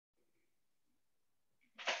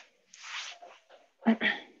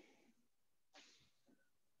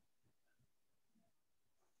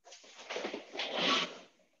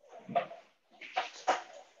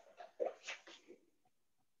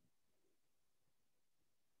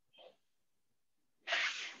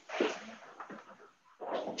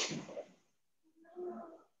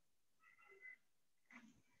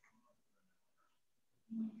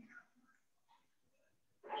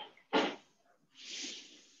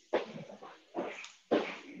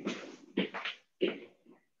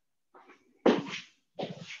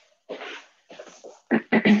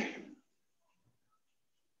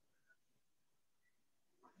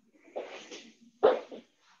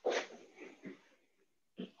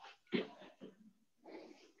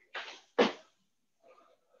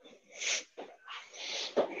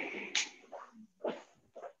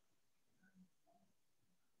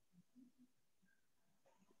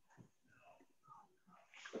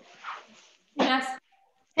Yes.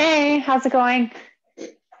 Hey, how's it going?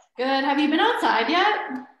 Good. Have you been outside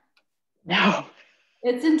yet? No.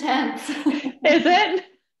 It's intense. Is it?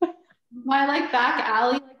 My back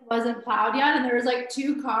alley wasn't plowed yet, and there was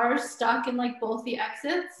 2 cars stuck in both the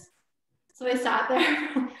exits. So I sat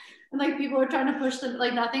there, and people were trying to push them.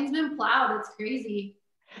 Nothing's been plowed. It's crazy.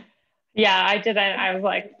 Yeah, I didn't. I was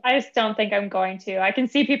like, I just don't think I'm going to. I can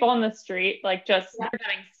see people on the street, they're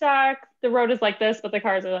getting stuck. The road is like this, but the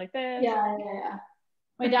cars are like this. Yeah.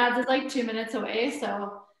 My dad's is 2 minutes away,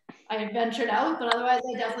 so I ventured out, but otherwise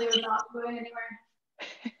I definitely was not going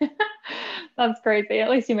anywhere. That's crazy. At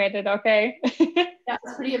least you made it okay. Yeah, it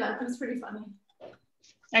was pretty funny.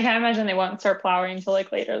 I can't imagine they won't start plowing until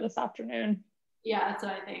later this afternoon. Yeah, that's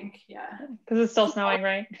what I think. Yeah. Because it's still snowing,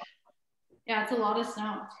 right? Yeah, it's a lot of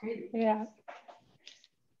snow. It's crazy. Yeah.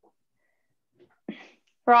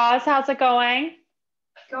 Roz, how's it going?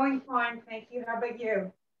 Going fine, thank you. How about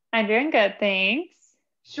you? I'm doing good, thanks.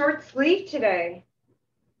 Short sleeve today.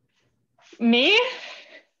 Me?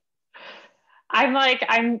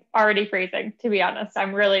 I'm already freezing, to be honest.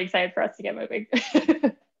 I'm really excited for us to get moving.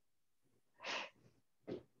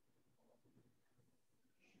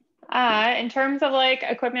 In terms of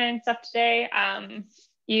equipment and stuff today,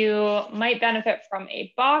 you might benefit from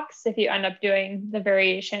a box if you end up doing the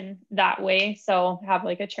variation that way. So have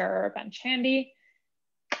a chair or a bench handy.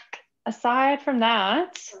 Aside from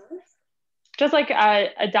that, just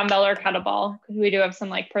a dumbbell or kettlebell, because we do have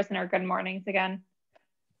some prisoner good mornings again.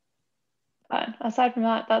 But aside from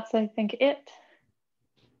that, that's I think it.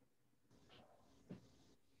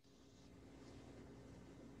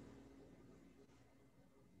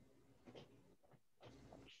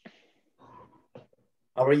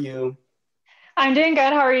 How are you? I'm doing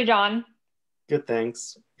good. How are you, John? Good,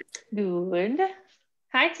 thanks. Good.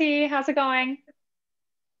 Hi, T. How's it going?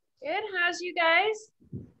 Good. How's you guys?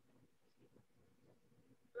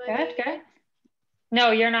 Good.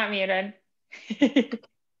 No, you're not muted.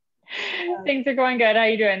 Things are going good. How are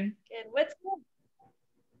you doing? Good. What's new?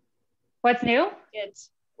 What's new? Good.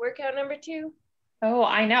 Workout number 2. Oh,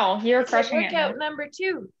 I know. You're crushing it. Workout number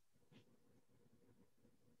 2.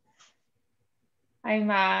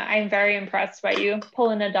 I'm very impressed by you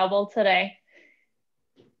pulling a double today.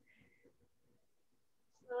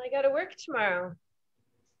 Well, I got to work tomorrow.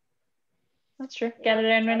 That's true. Get it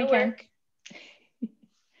in when you can.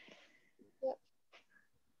 Yep.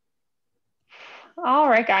 All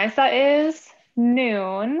right, guys. That is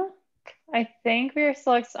noon. I think we are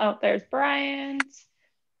still. Oh, there's Bryant.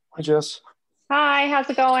 Hi, Jess. Hi. How's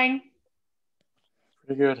it going?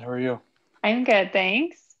 Pretty good. How are you? I'm good,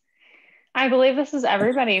 thanks. I believe this is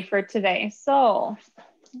everybody for today. So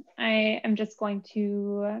I am just going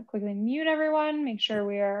to quickly mute everyone, make sure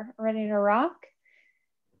we are ready to rock,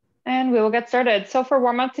 and we will get started. So for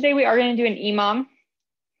warm up today, we are going to do an EMOM.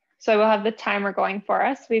 So I will have the timer going for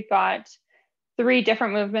us. We've got 3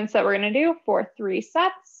 different movements that we're going to do for 3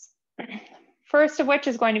 sets. First of which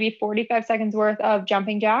is going to be 45 seconds worth of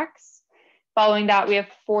jumping jacks. Following that, we have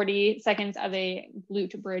 40 seconds of a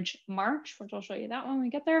glute bridge march, which I'll show you that when we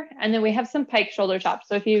get there. And then we have some pike shoulder taps.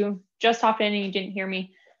 So if you just hopped in and you didn't hear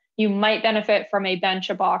me, you might benefit from a bench,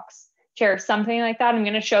 a box, chair, something like that. I'm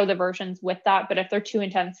going to show the versions with that, but if they're too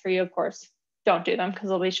intense for you, of course, don't do them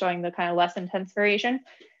because I'll be showing the kind of less intense variation.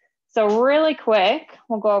 So really quick,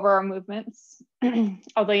 we'll go over our movements,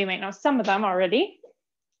 although you might know some of them already.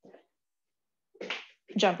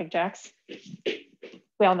 Jumping jacks.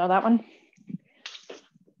 We all know that one.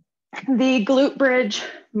 The glute bridge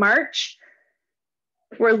march.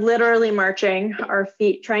 We're literally marching our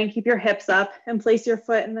feet. Try and keep your hips up and place your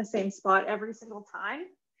foot in the same spot every single time.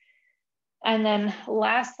 And then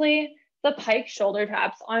lastly, the pike shoulder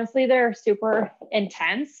taps, honestly, they're super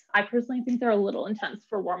intense. I personally think they're a little intense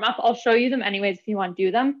for warm up. I'll show you them anyways if you want to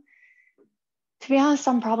do them. To be honest,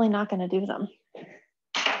 I'm probably not going to do them.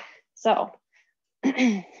 So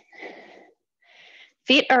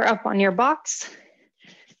feet are up on your box.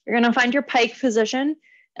 You're going to find your pike position,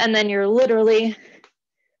 and then you're literally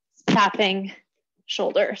tapping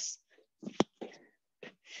shoulders.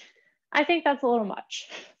 I think that's a little much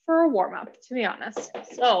for a warm up, to be honest.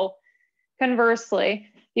 So conversely,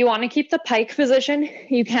 you want to keep the pike position.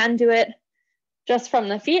 You can do it just from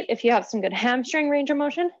the feet if you have some good hamstring range of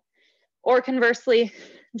motion, or conversely,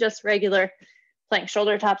 just regular plank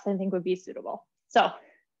shoulder taps I think would be suitable. So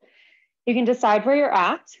you can decide where you're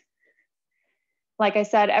at. Like I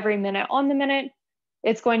said, every minute on the minute,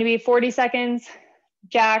 it's going to be 40 seconds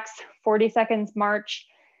jacks, 40 seconds march,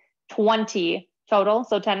 20 total,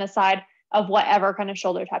 so 10 aside of whatever kind of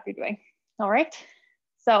shoulder tap you're doing. All right,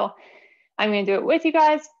 so I'm going to do it with you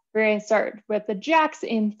guys. We're going to start with the jacks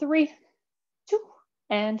in 3, 2,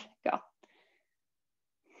 and go.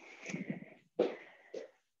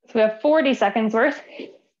 So we have 40 seconds worth.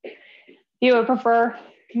 If you would prefer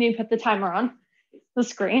me to put the timer on the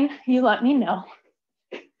screen, you let me know.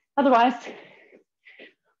 Otherwise,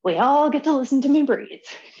 we all get to listen to me breathe.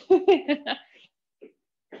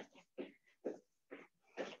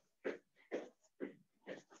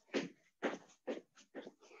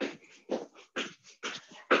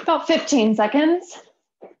 About 15 seconds.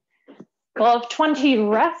 We'll have 20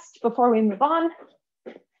 rest before we move on.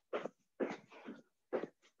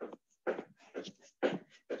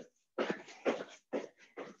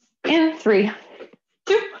 In 3,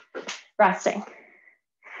 2, resting.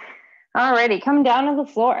 Alrighty, come down to the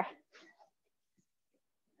floor.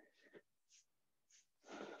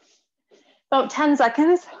 About 10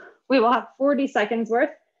 seconds. We will have 40 seconds worth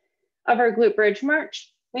of our glute bridge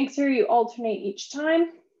march. Make sure you alternate each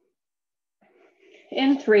time.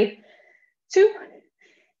 In 3, 2,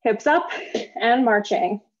 hips up and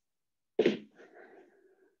marching.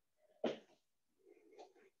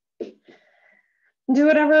 Do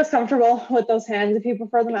whatever is comfortable with those hands. If you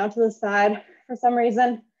prefer them out to the side, for some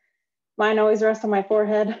reason, mine always rest on my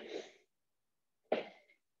forehead.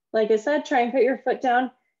 Like I said, try and put your foot down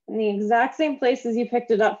in the exact same place as you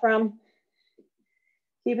picked it up from.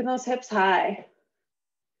 Keeping those hips high.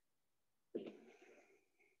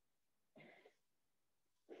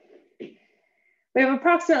 We have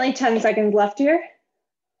approximately 10 seconds left here.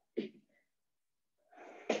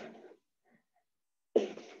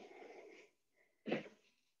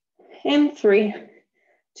 In 3,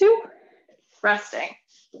 2, resting.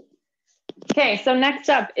 Okay, so next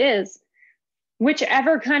up is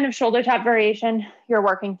whichever kind of shoulder tap variation you're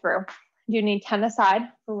working through. You need 10 aside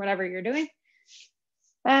for whatever you're doing.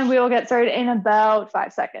 And we will get started in about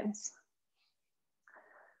 5 seconds.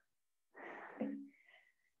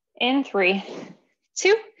 In 3,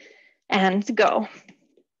 2, and go.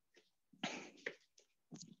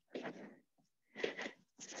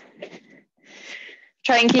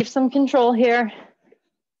 Try and keep some control here.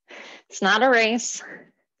 It's not a race.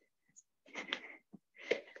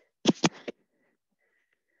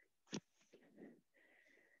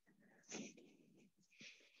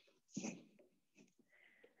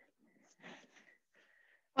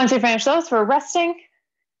 Once we finish those, we're resting.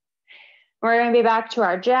 We're going to be back to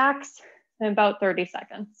our jacks in about 30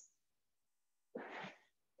 seconds.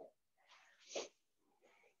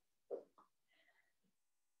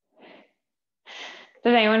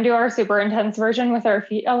 Did anyone do our super intense version with our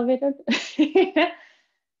feet elevated? I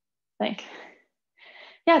think.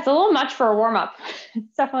 Yeah, it's a little much for a warm up.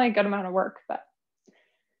 It's definitely a good amount of work, but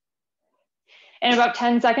in about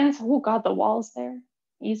 10 seconds, oh God, the wall's there,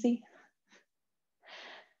 easy.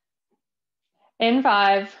 In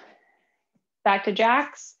 5, back to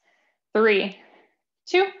jacks, 3,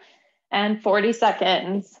 2, and 40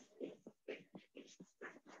 seconds.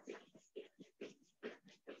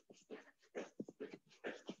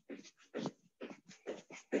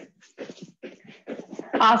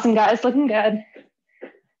 Awesome, guys, looking good.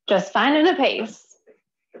 Just finding a pace.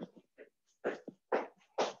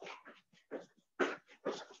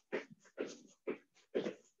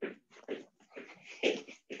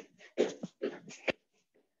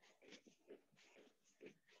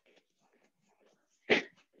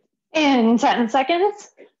 In 10 seconds.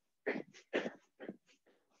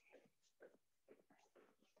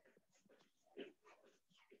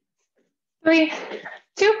 3,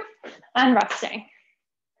 2, and resting.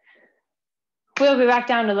 We'll be back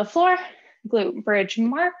down to the floor, glute bridge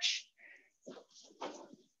march.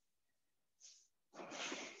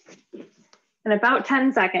 In about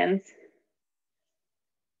 10 seconds.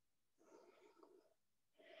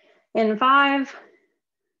 In 5,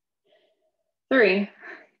 3,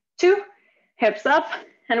 2, hips up,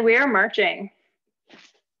 and we are marching.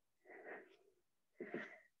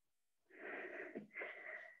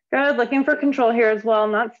 Good, looking for control here as well,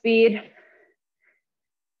 not speed.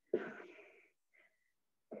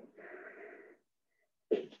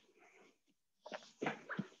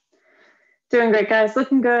 Doing great, guys,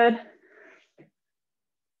 looking good.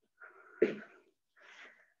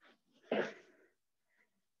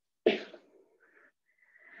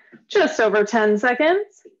 Just over 10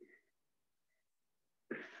 seconds.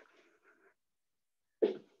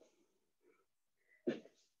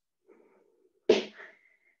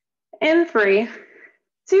 In 3,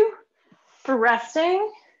 2,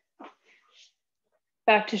 resting.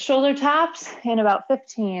 Back to shoulder taps in about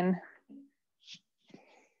 15.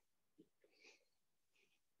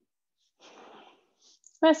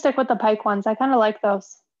 I'm gonna stick with the pike ones. I kind of like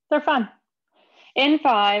those. They're fun. In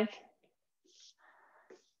 5,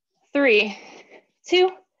 3,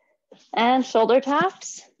 2, and shoulder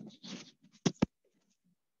taps.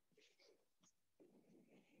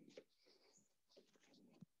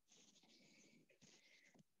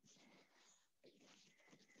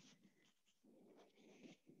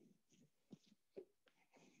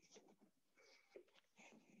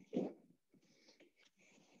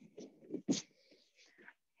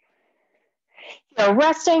 So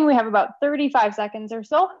resting, we have about 35 seconds or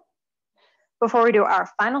so before we do our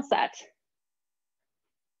final set.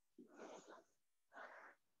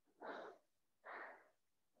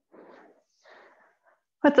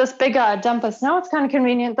 With this big dump of snow, it's kind of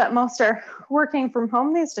convenient that most are working from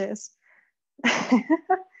home these days.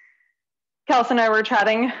 Kelsey and I were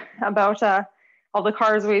chatting about all the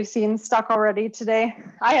cars we've seen stuck already today.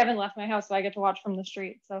 I haven't left my house, so I get to watch from the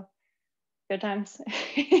street, so good times.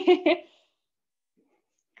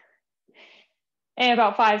 In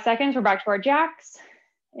about 5 seconds, we're back to our jacks.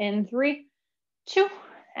 In 3, 2,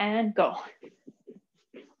 and go.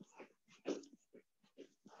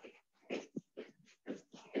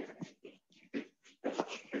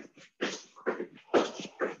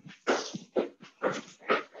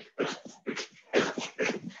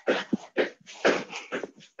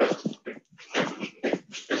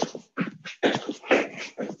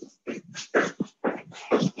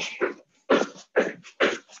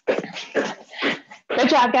 Good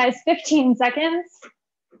job, guys. 15 seconds.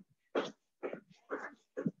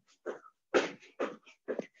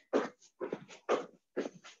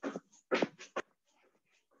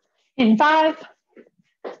 In 5,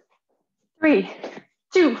 3,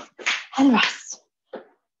 2, and rest.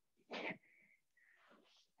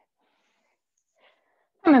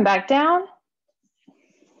 Coming back down.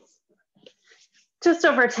 Just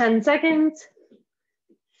over 10 seconds.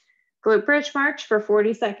 Glute bridge march for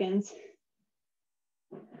 40 seconds.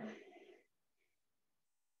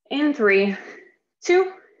 In 3,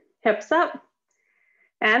 2, hips up,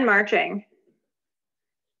 and marching.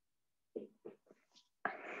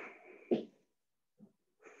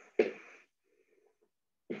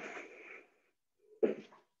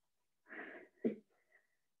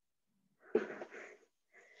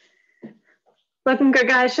 Looking good,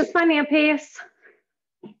 guys, just finding a pace.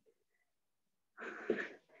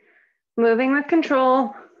 Moving with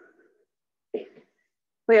control.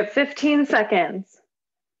 We have 15 seconds.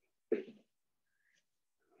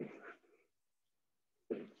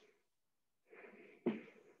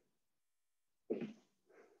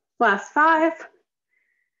 Last 5.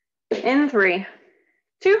 In 3,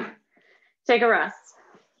 2, take a rest.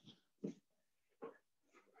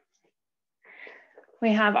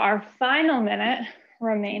 We have our final minute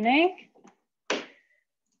remaining.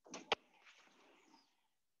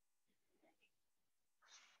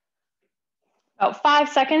 About 5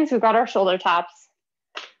 seconds, we've got our shoulder taps.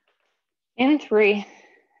 In 3,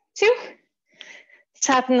 2,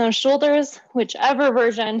 tapping those shoulders, whichever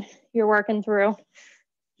version you're working through.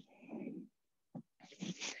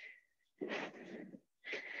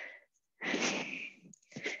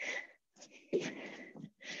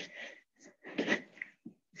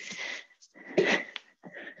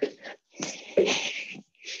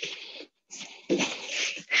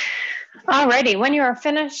 Alrighty, when you are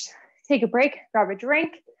finished, take a break, grab a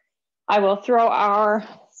drink. I will throw our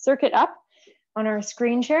circuit up on our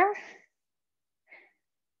screen share.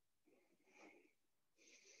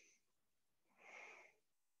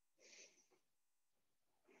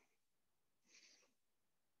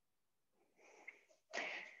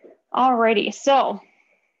 Alrighty, so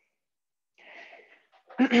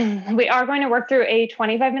we are going to work through a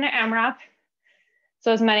 25-minute AMRAP,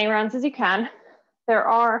 so as many rounds as you can. There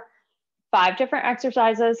are 5 different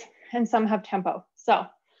exercises and some have tempo. So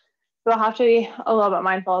We'll have to be a little bit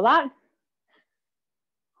mindful of that.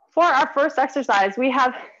 For our first exercise, we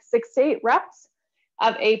have 6 to 8 reps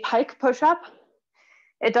of a pike push-up.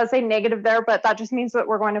 It does say negative there, but that just means that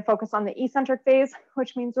we're going to focus on the eccentric phase,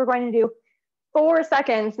 which means we're going to do 4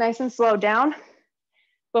 seconds nice and slow down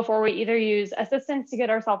before we either use assistance to get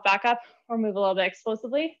ourselves back up or move a little bit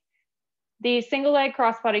explosively. The single leg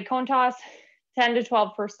crossbody cone toss, 10 to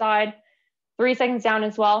 12 per side, 3 seconds down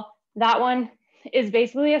as well. That one is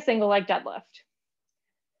basically a single leg deadlift.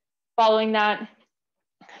 Following that,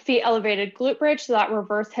 feet elevated glute bridge, so that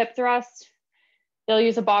reverse hip thrust. You'll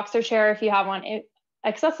use a boxer chair if you have one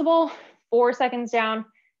accessible, 4 seconds down.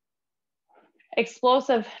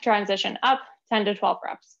 Explosive transition up, 10 to 12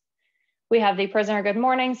 reps. We have the prisoner good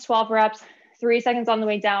mornings, 12 reps, 3 seconds on the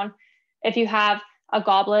way down. If you have a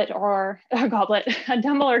goblet or a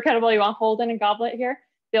dumbbell or kettlebell you want to hold in a goblet here,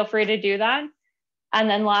 feel free to do that. And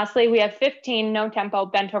then lastly, we have 15 no tempo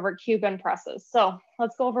bent over Cuban presses. So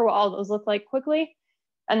let's go over what all those look like quickly.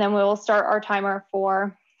 And then we will start our timer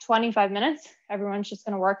for 25 minutes. Everyone's just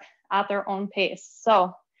going to work at their own pace.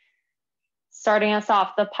 So starting us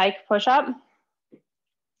off, the pike push-up.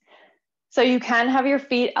 So you can have your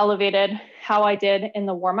feet elevated how I did in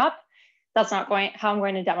the warm-up. That's not how I'm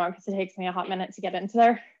going to demo because it takes me a hot minute to get into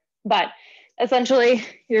there. But essentially,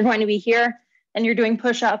 you're going to be here and you're doing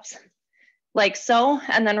push-ups like so.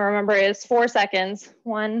 And then remember, it's 4 seconds.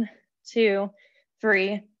 1, 2,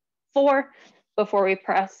 3, 4 before we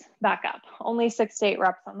press back up. Only 6 to 8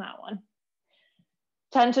 reps on that one.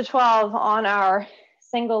 10 to 12 on our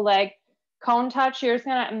single leg cone touch. You're just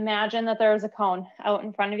going to imagine that there is a cone out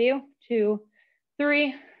in front of you. 2,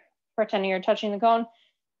 3, pretending you're touching the cone.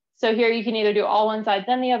 So here you can either do all one side,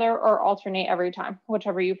 then the other, or alternate every time,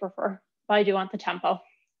 whichever you prefer. But I do want the tempo.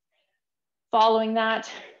 Following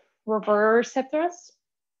that, reverse hip thrust.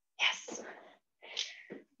 Yes.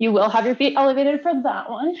 You will have your feet elevated for that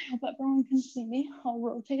one. I hope everyone can see me. I'll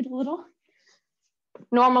rotate a little.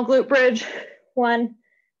 Normal glute bridge. 1,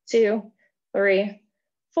 2, 3,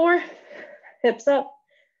 4. Hips up.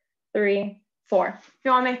 3, 4. If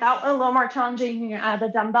you want to make that a little more challenging, you can add a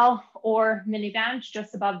dumbbell or mini bench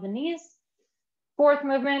just above the knees. Fourth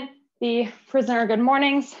movement, the prisoner good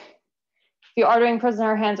mornings. If you are doing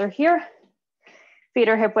prisoner, hands are here. Feet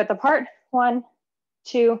are hip width apart. 1,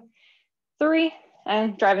 2, 3,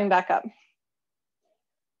 and driving back up.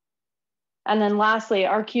 And then lastly,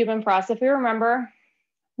 our Cuban press. If you remember,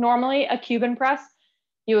 normally a Cuban press,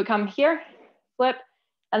 you would come here, flip,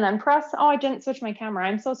 and then press. Oh, I didn't switch my camera.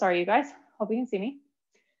 I'm so sorry, you guys. Hope you can see me.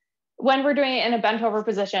 When we're doing it in a bent over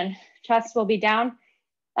position, chest will be down,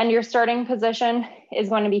 and your starting position is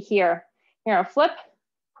going to be here. You're gonna flip,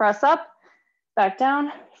 press up, back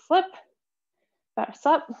down, flip, press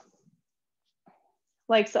up,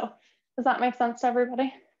 like so. Does that make sense to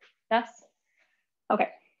everybody? Yes? Okay.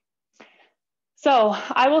 So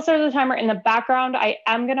I will start the timer in the background. I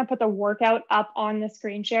am gonna put the workout up on the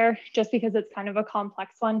screen share just because it's kind of a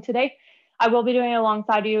complex one today. I will be doing it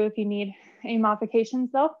alongside you if you need any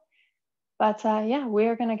modifications though. But yeah, we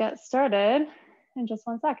are gonna get started in just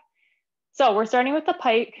 1 sec. So we're starting with the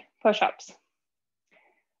pike push-ups.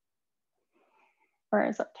 Where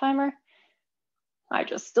is that timer? I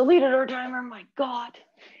just deleted our timer, my God.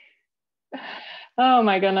 Oh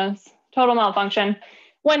my goodness, total malfunction.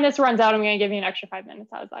 When this runs out, I'm gonna give you an extra 5 minutes.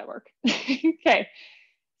 How does that work? Okay,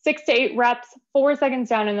 6 to 8 reps, 4 seconds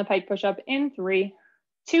down in the pike push-up in 3,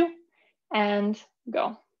 2, and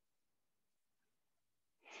go.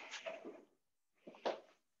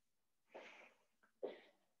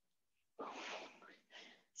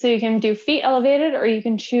 So you can do feet elevated or you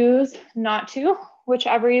can choose not to,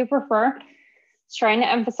 whichever you prefer. Just trying to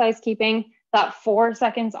emphasize keeping that 4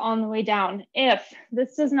 seconds on the way down. If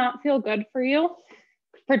this does not feel good for you,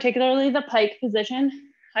 particularly the pike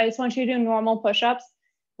position, I just want you to do normal push-ups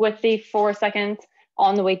with the 4 seconds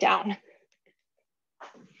on the way down.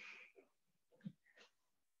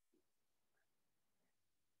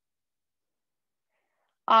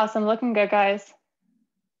 Awesome, looking good, guys.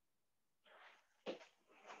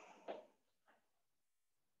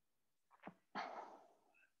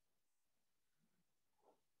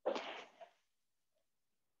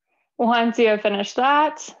 Once you have finished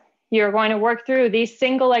that, you're going to work through these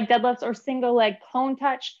single leg deadlifts or single leg cone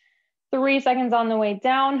touch, 3 seconds on the way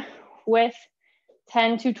down with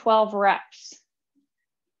 10 to 12 reps.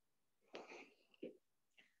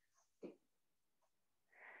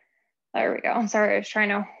 There we go. I'm sorry, I was trying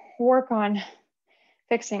to work on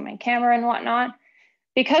fixing my camera and whatnot.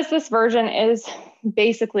 Because this version is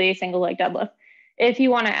basically a single leg deadlift, if you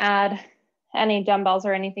want to add any dumbbells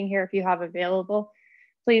or anything here, if you have available,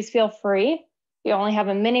 please feel free. You only have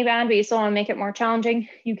a mini band, but you still want to make it more challenging,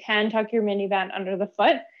 you can tuck your mini band under the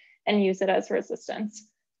foot and use it as resistance.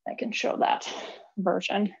 I can show that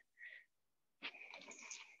version.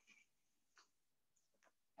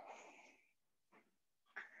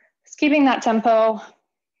 Just keeping that tempo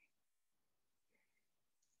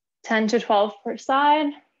 10 to 12 per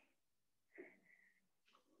side.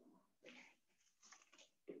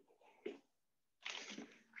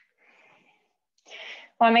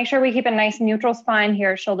 Want to make sure we keep a nice neutral spine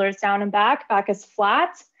here, shoulders down and back is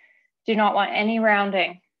flat. Do not want any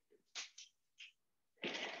rounding.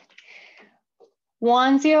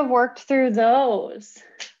 Once you have worked through those,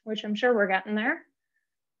 which I'm sure we're getting there,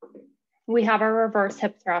 we have our reverse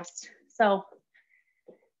hip thrust. So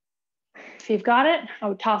if you've got it, I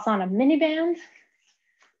would toss on a mini band.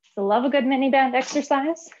 I love a good mini band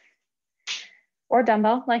exercise, or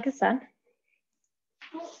dumbbell, like I said.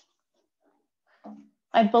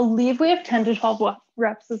 I believe we have 10 to 12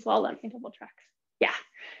 reps as well. Let me double check. Yeah,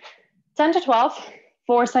 10 to 12,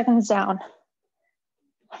 4 seconds down.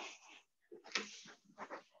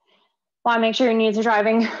 Want to make sure your knees are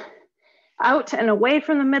driving out and away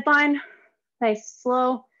from the midline. Nice,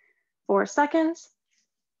 slow, 4 seconds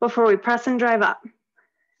before we press and drive up.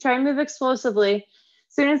 Try and move explosively.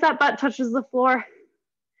 As soon as that butt touches the floor,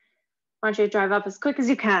 I want you to drive up as quick as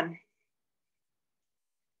you can.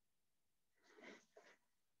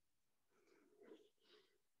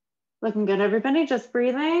 Looking good, everybody, just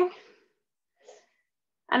breathing.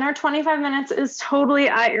 And our 25 minutes is totally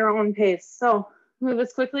at your own pace. So move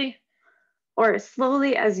as quickly or as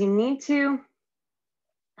slowly as you need to.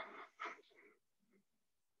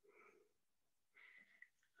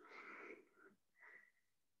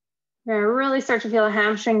 You're gonna really start to feel the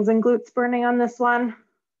hamstrings and glutes burning on this one.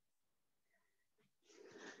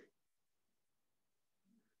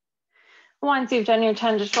 Once you've done your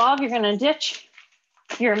 10 to 12, you're gonna ditch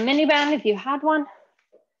your mini band if you had one.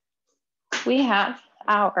 We have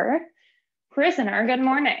our prisoner good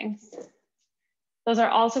mornings. Those are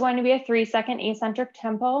also going to be a 3-second eccentric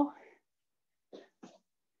tempo.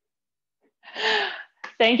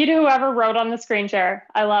 Thank you to whoever wrote on the screen share.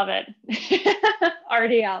 I love it.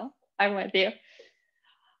 RDL, I'm with you.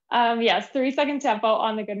 Yes, 3-second tempo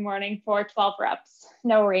on the good morning for 12 reps.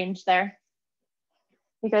 No range there.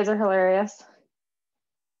 You guys are hilarious.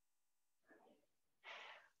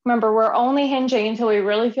 Remember, we're only hinging until we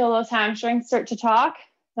really feel those hamstrings start to talk.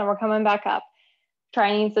 Then we're coming back up. Try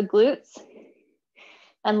and use the glutes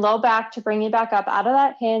and low back to bring you back up out of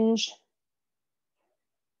that hinge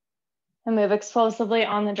and move explosively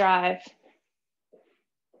on the drive. Just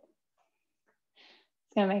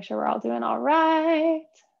gonna make sure we're all doing all right.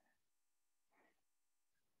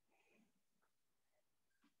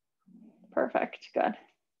 Perfect, good.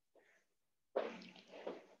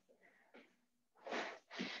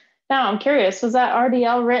 Now I'm curious, was that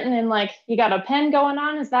RDL written in like, you got a pen going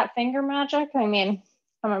on? Is that finger magic? I mean,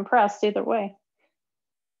 I'm impressed either way.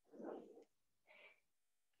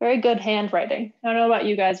 Very good handwriting. I don't know about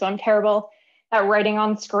you guys, but I'm terrible at writing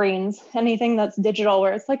on screens. Anything that's digital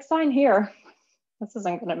where it's like, sign here. This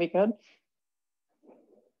isn't gonna be good.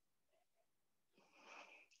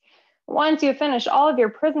 Once you finish all of your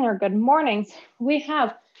prisoner good mornings, we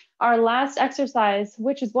have our last exercise,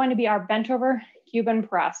 which is going to be our bent over Cuban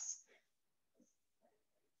press.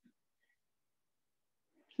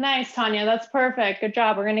 Nice, Tanya, that's perfect. Good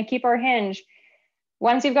job. We're gonna keep our hinge.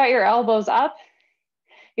 Once you've got your elbows up,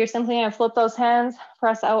 you're simply gonna flip those hands,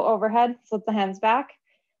 press out overhead, flip the hands back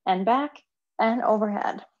and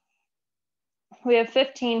overhead. We have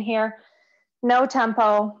 15 here, no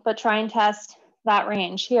tempo, but try and test that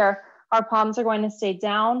range. Here, our palms are going to stay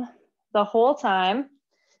down the whole time.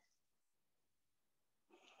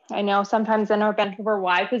 I know sometimes in our bent over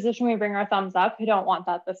Y position, we bring our thumbs up. We don't want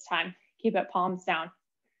that this time. Keep it palms down.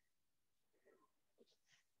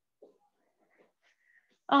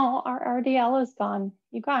 Oh, our RDL is gone.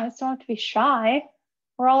 You guys don't have to be shy.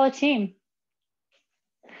 We're all a team.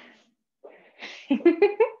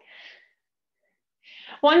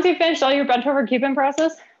 Once you've finished all your bent over Cuban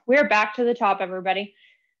presses, we're back to the top, everybody.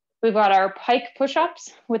 We've got our pike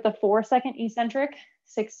push-ups with the 4-second eccentric,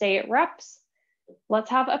 6 to 8 reps.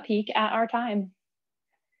 Let's have a peek at our time.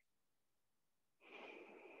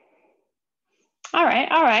 All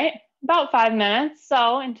right, about 5 minutes.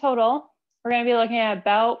 So in total, we're gonna be looking at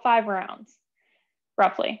about 5 rounds,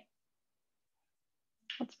 roughly.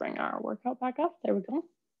 Let's bring our workout back up, there we go.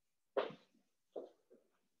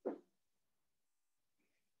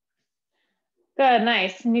 Good,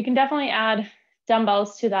 nice. And you can definitely add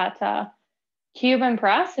dumbbells to that Cuban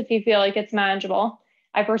press if you feel like it's manageable.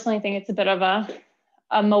 I personally think it's a bit of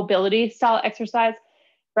a mobility style exercise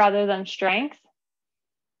rather than strength.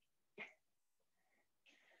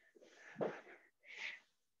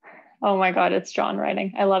 Oh my God, it's John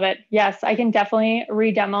writing. I love it. Yes, I can definitely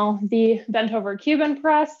re-demo the bent over Cuban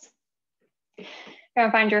press. You're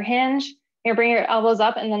gonna find your hinge. You're gonna bring your elbows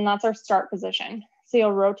up, and then that's our start position. So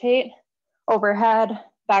you'll rotate overhead,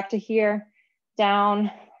 back to here, down,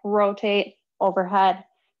 rotate, overhead,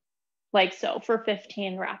 like so for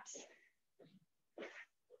 15 reps.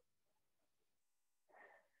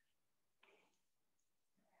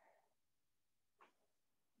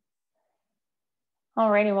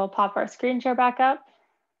 Alrighty, we'll pop our screen share back up.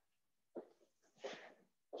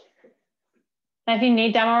 And if you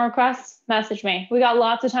need demo requests, message me. We got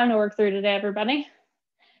lots of time to work through today, everybody.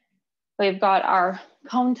 We've got our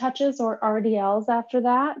cone touches or RDLs after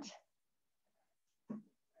that.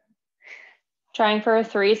 Trying for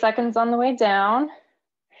 3 seconds on the way down.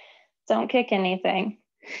 Don't kick anything.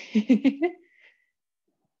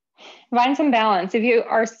 Find some balance. If you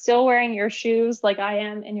are still wearing your shoes like I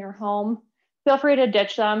am in your home, feel free to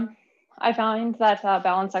ditch them. I find that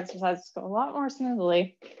balance exercises go a lot more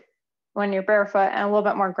smoothly when you're barefoot and a little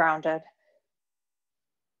bit more grounded.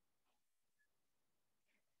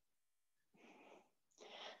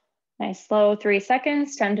 Nice slow 3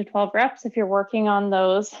 seconds, 10 to 12 reps if you're working on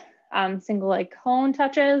those single leg cone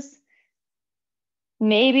touches.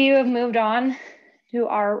 Maybe you have moved on to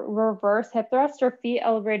our reverse hip thrust or feet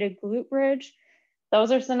elevated glute bridge.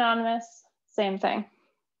 Those are synonymous, same thing.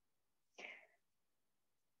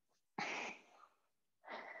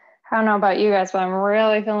 I don't know about you guys, but I'm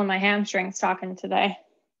really feeling my hamstrings talking today.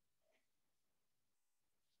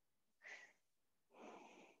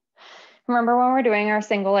 Remember when we're doing our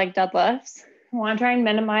single leg deadlifts, we want to try and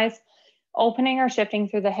minimize opening or shifting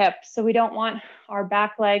through the hip. So we don't want our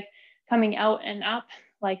back leg coming out and up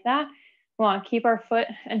like that. We want to keep our foot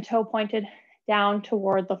and toe pointed down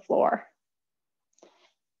toward the floor.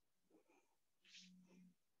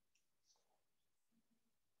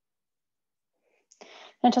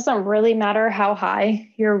 It doesn't really matter how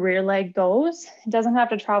high your rear leg goes. It doesn't have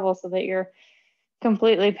to travel so that you're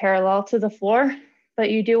completely parallel to the floor,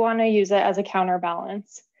 but you do want to use it as a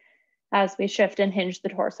counterbalance as we shift and hinge the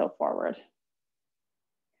torso forward.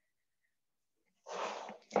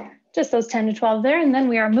 Just those 10 to 12 there, and then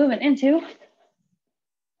we are moving into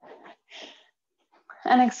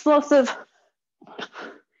an explosive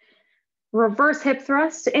reverse hip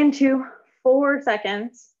thrust into 4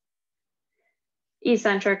 seconds,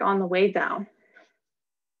 eccentric on the way down.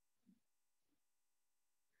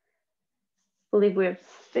 I believe we have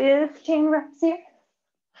 15 reps here.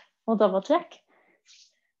 We'll double check.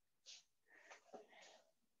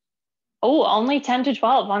 Oh, only 10 to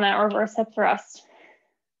 12 on that reverse hip thrust.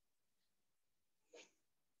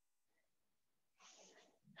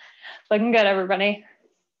 Looking good, everybody.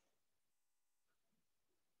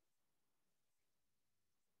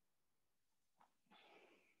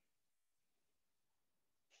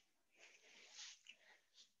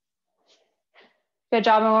 Good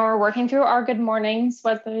job. And when we're working through our good mornings,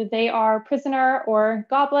 whether they are prisoner or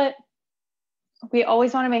goblet, we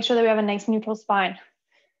always want to make sure that we have a nice neutral spine.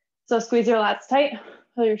 So squeeze your lats tight,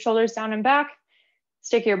 pull your shoulders down and back,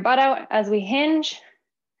 stick your butt out as we hinge,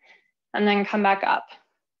 and then come back up.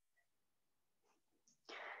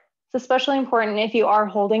 It's especially important if you are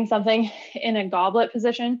holding something in a goblet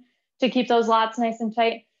position to keep those lats nice and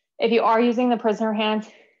tight. If you are using the prisoner hand,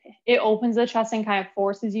 it opens the chest and kind of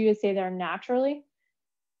forces you to stay there naturally.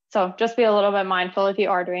 So just be a little bit mindful if you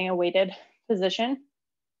are doing a weighted position.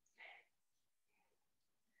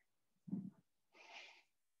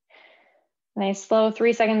 Nice slow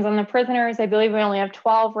 3 seconds on the prisoners. I believe we only have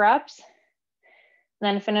 12 reps.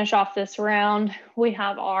 And then finish off this round, we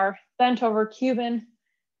have our bent over Cuban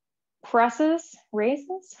presses,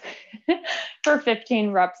 raises for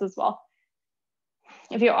 15 reps as well.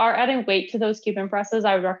 If you are adding weight to those Cuban presses,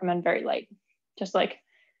 I would recommend very light, just like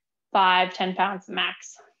 5-10 pounds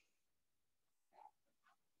max.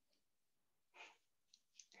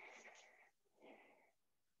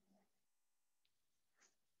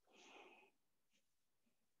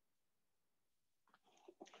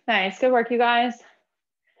 Nice, good work, you guys.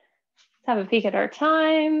 Let's have a peek at our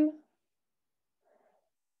time.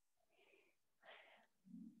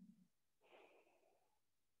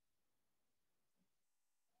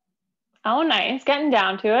 Oh, nice, getting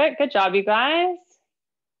down to it. Good job, you guys.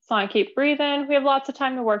 Just want to keep breathing. We have lots of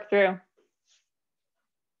time to work through.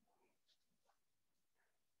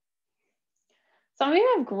 Some of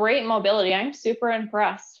you have great mobility. I'm super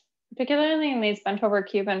impressed, particularly in these bent over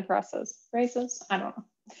Cuban presses. Raises, I don't know.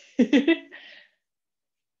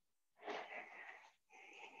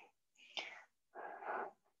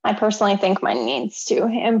 I personally think mine needs to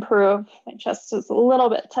improve. My chest is a little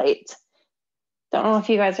bit tight. Don't know if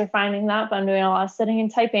you guys are finding that, but I'm doing a lot of sitting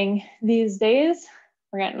and typing these days.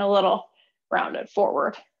 We're getting a little rounded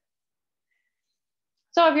forward.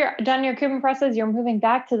 So if you're done your Cuban presses, you're moving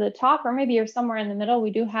back to the top, or maybe you're somewhere in the middle.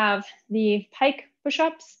 We do have the pike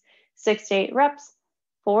push-ups, 6 to 8 reps,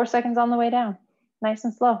 4 seconds on the way down. Nice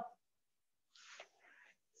and slow.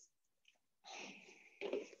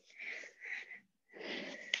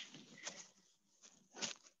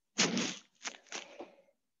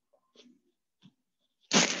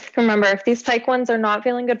 Remember, if these pike ones are not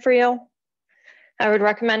feeling good for you, I would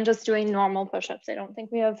recommend just doing normal push-ups. I don't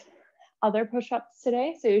think we have other push-ups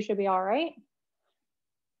today, so you should be all right.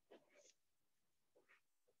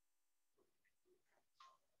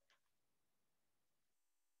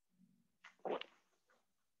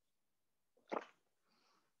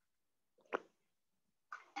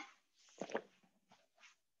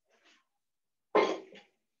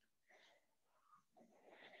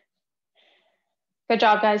 Good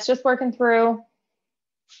job, guys. Just working through.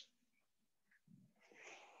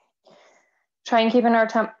 Try keeping our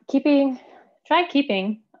tempo.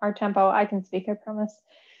 I can speak, I promise.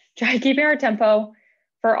 Try keeping our tempo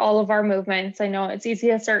for all of our movements. I know it's easy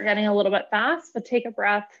to start getting a little bit fast, but take a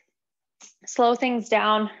breath, slow things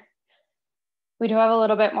down. We do have a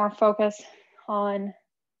little bit more focus on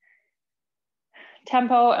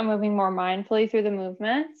tempo and moving more mindfully through the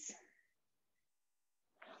movements.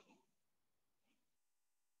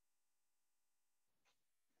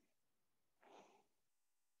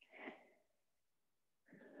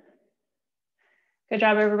 Good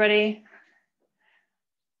job, everybody.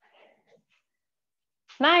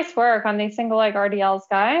 Nice work on these single leg RDLs,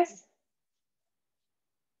 guys.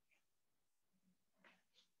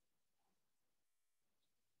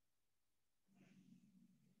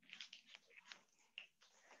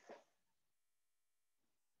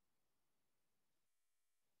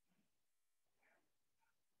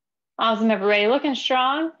 Awesome, everybody. Looking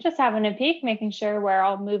strong. Just having a peek, making sure we're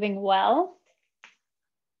all moving well.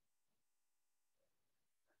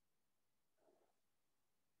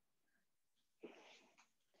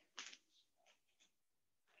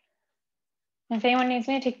 If anyone needs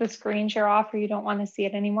me to take the screen share off or you don't want to see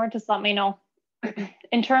it anymore, just let me know.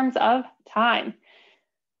 In terms of time,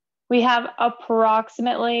 we have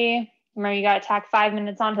approximately, remember you got to tack 5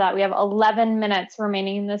 minutes onto that. We have 11 minutes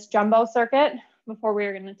remaining in this jumbo circuit before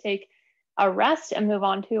we're going to take a rest and move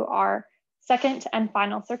on to our second and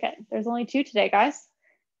final circuit. There's only 2 today, guys.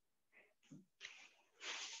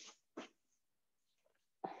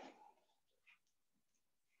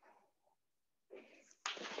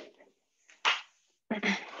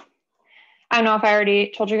 I don't know if I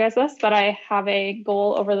already told you guys this, but I have a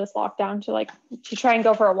goal over this lockdown to try and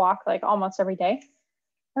go for a walk like almost every day.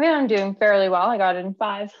 I mean, I'm doing fairly well. I got in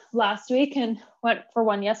 5 last week and went for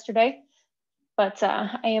 1 yesterday. But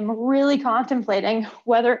I am really contemplating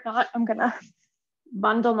whether or not I'm gonna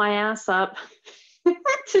bundle my ass up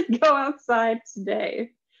to go outside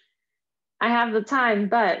today. I have the time,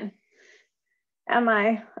 but am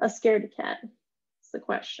I a scaredy cat? That's the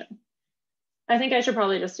question. I think I should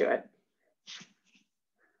probably just do it.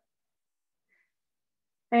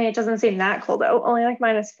 I mean, it doesn't seem that cold out, only like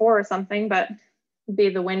 -4 or something, but it'd be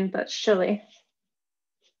the wind that's chilly.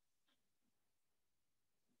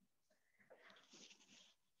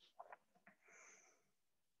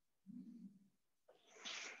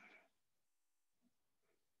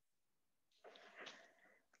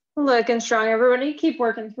 Looking strong, everybody. Keep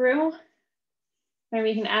working through.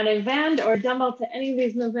 Maybe you can add a band or dumbbell to any of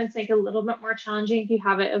these movements, make it a little bit more challenging if you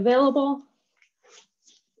have it available.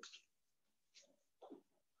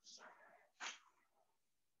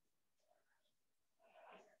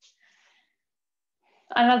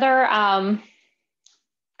 Another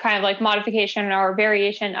kind of like modification or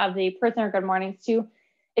variation of the Prisoner Good Mornings too.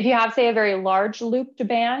 If you have, say, a very large looped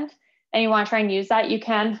band and you want to try and use that, you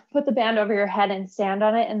can put the band over your head and stand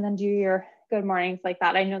on it and then do your good mornings like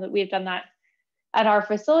that. I know that we've done that at our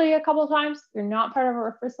facility a couple of times. If you're not part of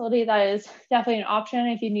our facility, that is definitely an option.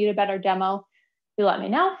 If you need a better demo, you let me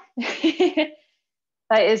know.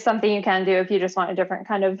 That is something you can do if you just want a different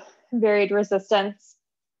kind of varied resistance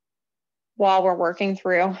while we're working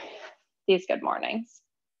through these good mornings.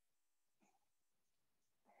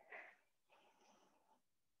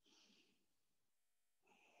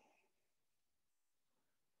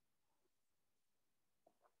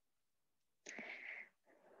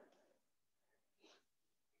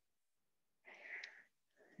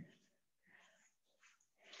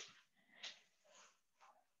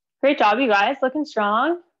 Great job, you guys, looking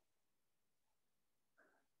strong.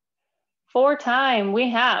 For time, we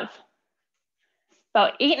have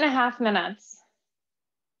about 8.5 minutes.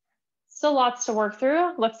 Still lots to work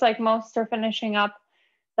through. Looks like most are finishing up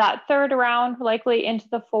that third round, likely into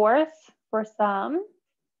the fourth for some.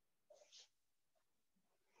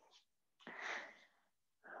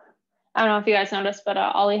 I don't know if you guys noticed, but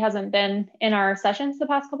Ollie hasn't been in our sessions the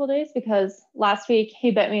past couple of days because last week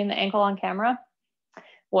he bit me in the ankle on camera.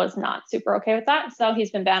 Was not super okay with that, so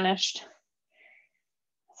he's been banished.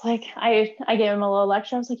 It's like I gave him a little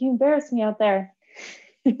lecture. I was like, you embarrassed me out there.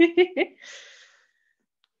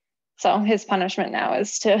 So his punishment now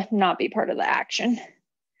is to not be part of the action.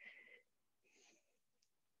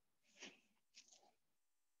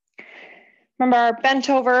 Remember, our bent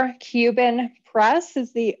over Cuban press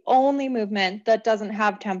is the only movement that doesn't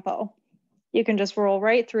have tempo. You can just roll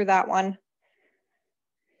right through that one.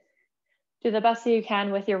 Do the best that you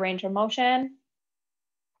can with your range of motion.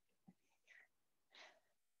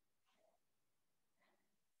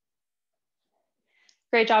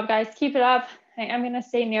 Great job, guys. Keep it up. I am going to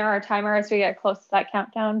stay near our timer as we get close to that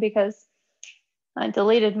countdown because I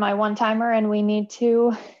deleted my one timer and I need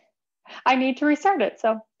to restart it.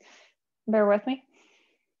 So bear with me.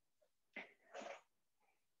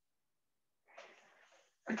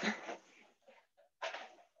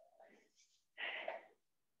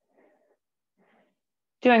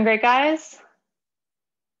 Doing great, guys.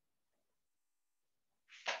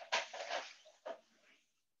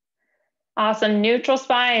 Awesome. Neutral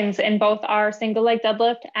spines in both our single leg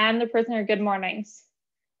deadlift and the prisoner good mornings.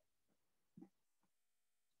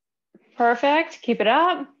 Perfect. Keep it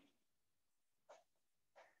up.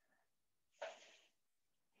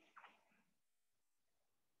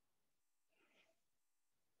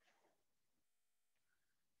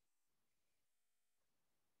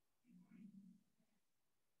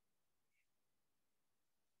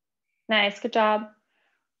 Nice. Good job.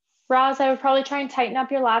 Roz, I would probably try and tighten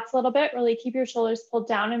up your lats a little bit. Really keep your shoulders pulled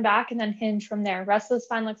down and back and then hinge from there. Rest of the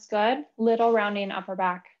spine looks good. Little rounding upper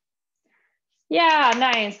back. Yeah,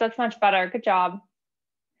 nice. That's much better. Good job.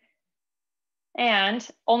 And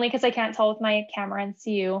only because I can't tell with my camera and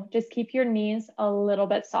see you, just keep your knees a little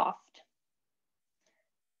bit soft.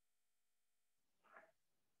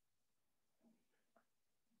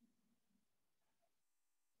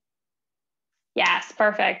 Yes,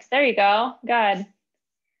 perfect. There you go. Good.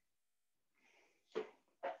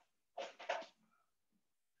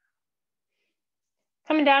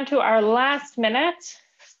 Coming down to our last minute.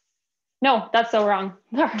 No, that's so wrong.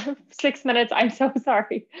 6 minutes. I'm so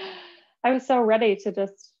sorry. I was so ready to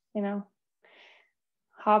just,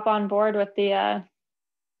 hop on board with the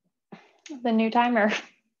new timer.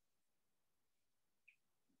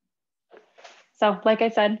 So like I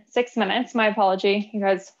said, 6 minutes, my apology. You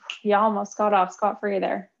guys, you almost got off scot-free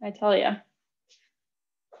there, I tell you.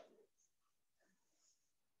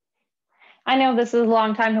 I know this is a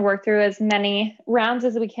long time to work through as many rounds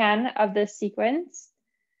as we can of this sequence,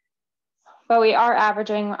 but we are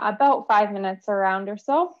averaging about 5 minutes a round or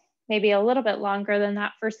so, maybe a little bit longer than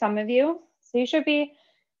that for some of you. So you should be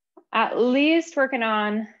at least working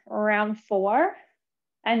on round 4,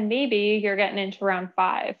 and maybe you're getting into round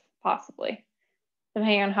 5, possibly,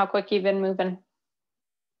 depending on how quick you've been moving.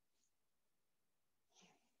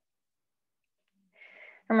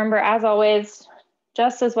 Remember, as always,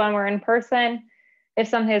 just as when we're in person, if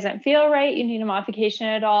something doesn't feel right, you need a modification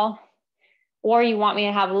at all, or you want me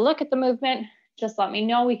to have a look at the movement, just let me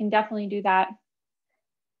know. We can definitely do that.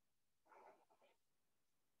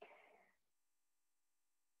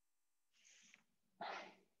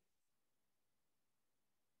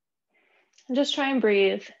 And just try and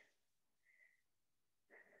breathe.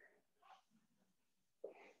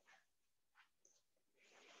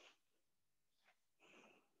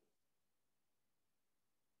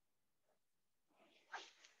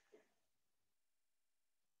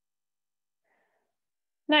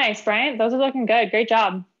 Nice, Bryant. Those are looking good. Great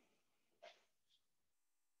job.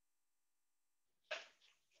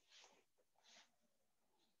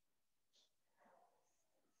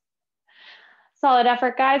 Solid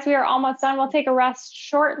effort, guys. We are almost done. We'll take a rest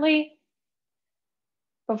shortly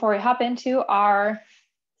before we hop into our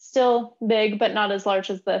still big, but not as large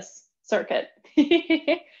as this circuit.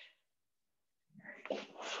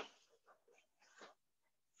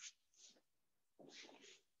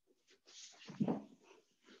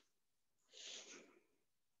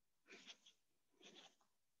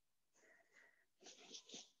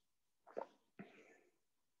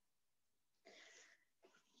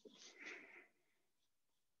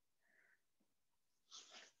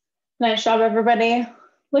 Nice job, everybody.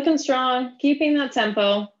 Looking strong, keeping that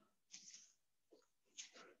tempo.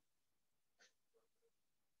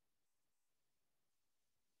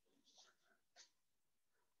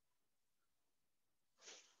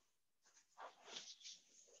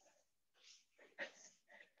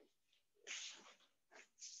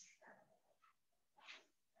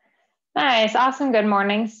 Nice, awesome, good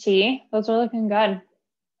mornings, T. Those are looking good.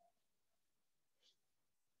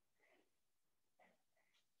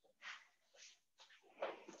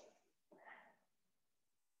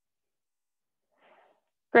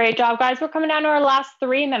 Great job, guys. We're coming down to our last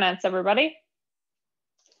 3 minutes, everybody.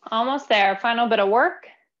 Almost there, final bit of work.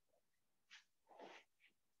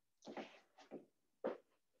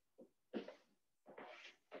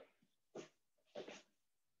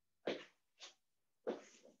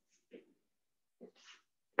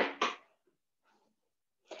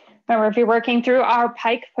 Remember, if you're working through our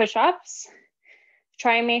pike push-ups,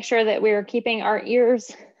 try and make sure that we are keeping our ears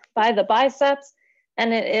by the biceps,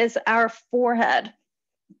 and it is our forehead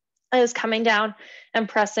that is coming down and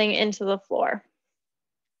pressing into the floor.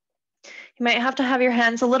 You might have to have your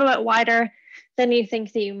hands a little bit wider than you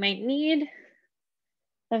think that you might need.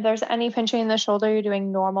 If there's any pinching in the shoulder, you're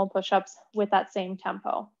doing normal push-ups with that same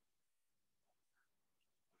tempo.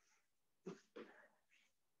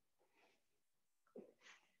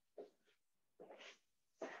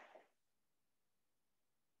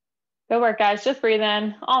 Good work, guys. Just breathe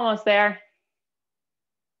in. Almost there.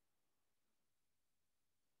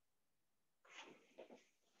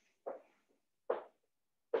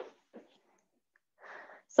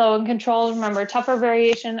 So in control, remember, tougher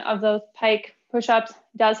variation of those pike push-ups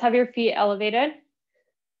does have your feet elevated.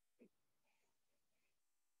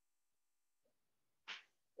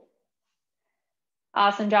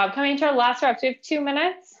 Awesome job. Coming to our last reps, we have 2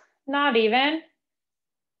 minutes, not even.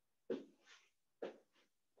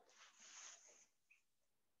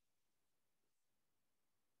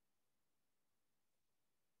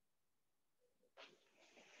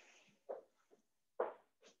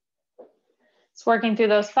 It's working through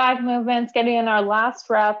those 5 movements, getting in our last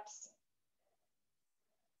reps.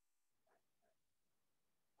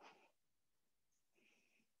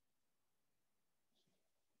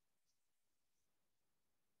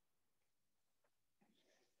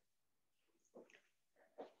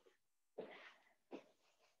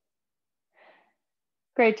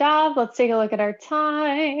 Great job. Let's take a look at our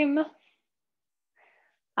time.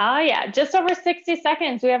 Oh yeah, just over 60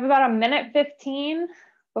 seconds. We have about 1:15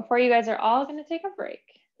 before you guys are all going to take a break.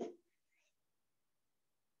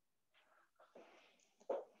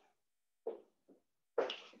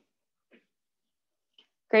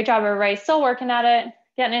 Great job, everybody. Still working at it,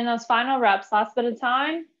 getting in those final reps. Last bit of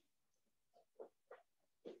time.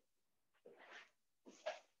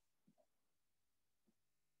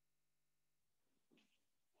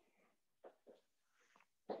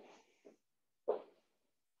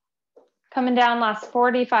 Coming down, last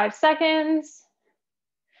 45 seconds.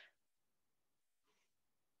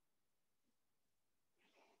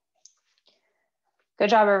 Good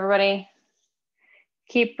job, everybody.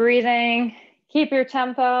 Keep breathing, keep your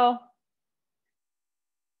tempo.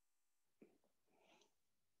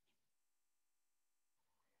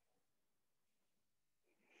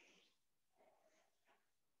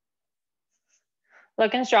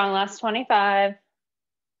 Looking strong, last 25.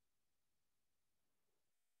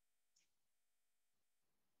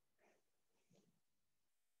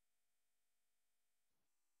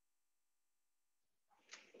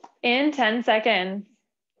 In 10 seconds.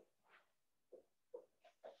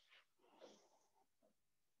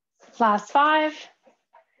 Last 5.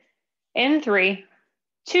 In 3,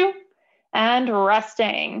 2, and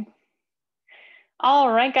resting.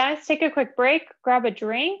 All right, guys, take a quick break, grab a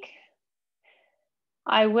drink.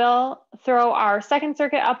 I will throw our second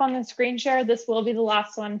circuit up on the screen share. This will be the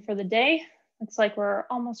last one for the day. Looks like we're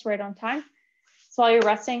almost right on time. So while you're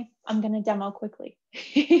resting, I'm gonna demo quickly.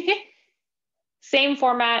 Same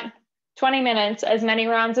format, 20 minutes, as many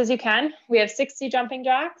rounds as you can. We have 60 jumping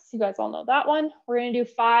jacks. You guys all know that one. We're gonna do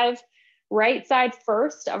 5 right side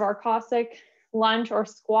first of our Cossack lunge or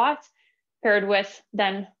squat, paired with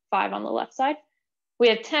then 5 on the left side. We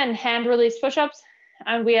have 10 hand release push-ups,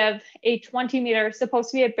 and we have a 20-meter, supposed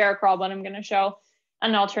to be a bear crawl, but I'm gonna show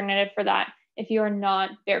an alternative for that if you are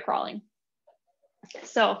not bear crawling.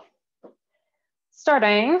 So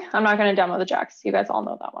starting, I'm not gonna demo the jacks. You guys all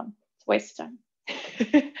know that one. It's a waste of time.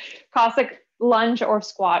 Cossack lunge or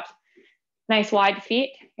squat. Nice wide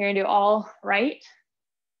feet. You're gonna do all right,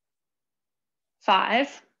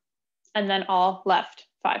 5, and then all left,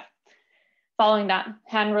 5. Following that,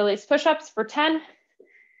 hand release push-ups for 10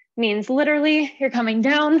 means literally you're coming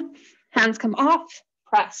down, hands come off,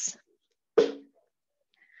 press.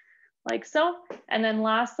 Like so. And then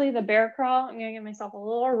lastly, the bear crawl. I'm gonna give myself a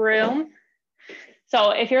little room. So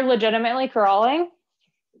if you're legitimately crawling,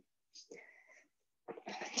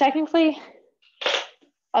 technically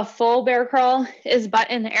a full bear crawl is butt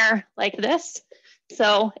in the air like this.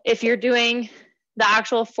 So if you're doing The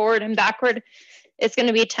actual forward and backward is going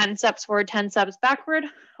to be 10 steps forward, 10 steps backward,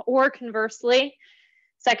 or conversely,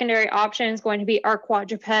 secondary option is going to be our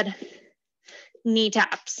quadruped knee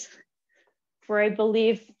taps for, I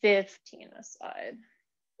believe, 15 aside.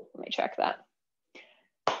 Let me check that.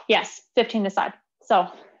 Yes, 15 aside. So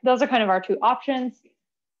those are kind of our two options.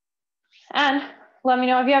 And let me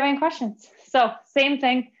know if you have any questions. So same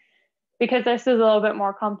thing, because this is a little bit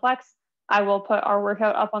more complex, I will put our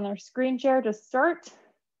workout up on their screen share to start.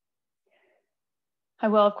 I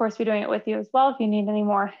will, of course, be doing it with you as well if you need any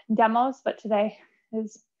more demos, but today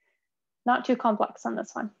is not too complex on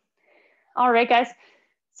this one. All right, guys.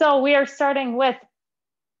 So we are starting with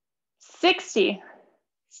 60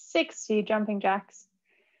 jumping jacks.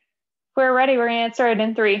 If we're ready, we're gonna get started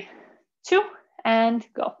in 3, 2, and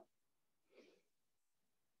go.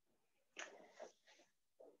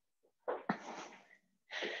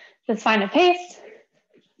 Just find a pace.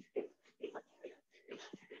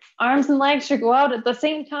 Arms and legs should go out at the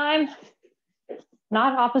same time,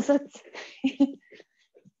 not opposites.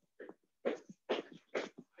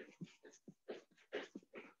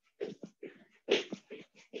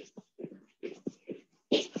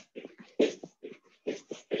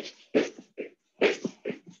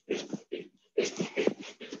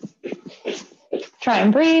 Try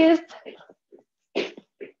and breathe.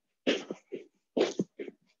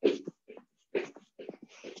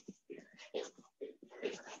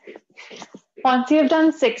 Once you've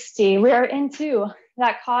done 60, we are into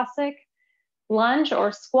that Cossack lunge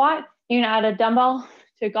or squat. You can add a dumbbell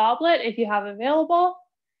to goblet if you have available.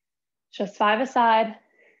 Just 5 aside.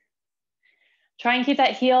 Try and keep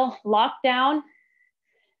that heel locked down.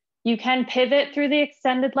 You can pivot through the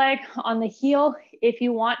extended leg on the heel if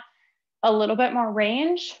you want a little bit more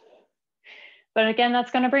range. But again,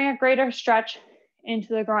 that's going to bring a greater stretch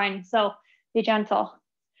into the groin. So be gentle.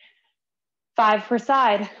 5 per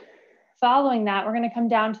side. Following that, we're going to come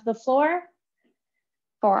down to the floor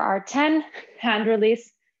for our 10 hand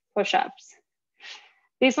release push-ups.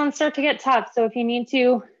 These ones start to get tough, so if you need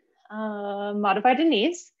to modify to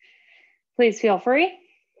knees, please feel free.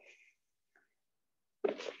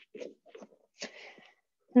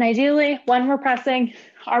 And ideally, when we're pressing,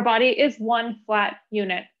 our body is one flat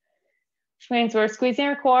unit, which means we're squeezing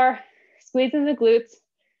our core, squeezing the glutes.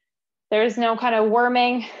 There's no kind of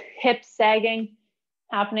worming, hip sagging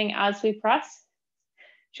happening as we press.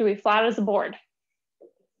 Should be flat as a board.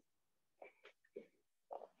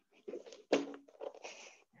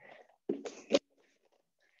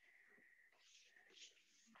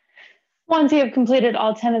 Once you have completed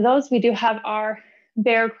all 10 of those, we do have our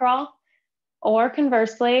bear crawl, or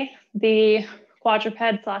conversely, the quadruped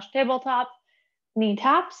 / tabletop knee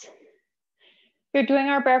taps. If you're doing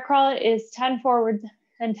our bear crawl, it is 10 forwards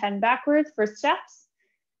and 10 backwards for steps.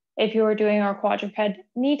 If you are doing our quadruped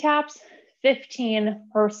knee taps, 15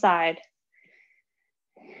 per side.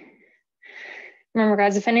 Remember,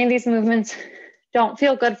 guys, if any of these movements don't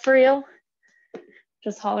feel good for you,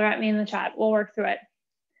 just holler at me in the chat. We'll work through it.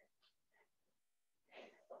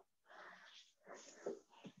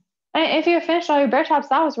 And if you finished all your bear taps,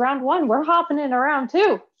 that was round 1. We're hopping into round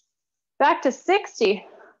 2. Back to 60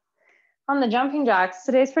 on the jumping jacks.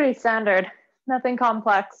 Today's pretty standard, nothing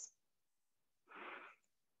complex.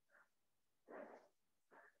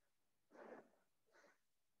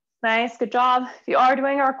 Nice, good job. If you are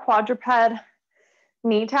doing our quadruped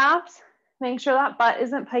knee taps, make sure that butt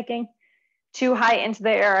isn't piking too high into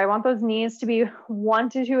the air. I want those knees to be 1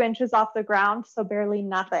 to 2 inches off the ground, so barely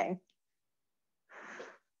nothing.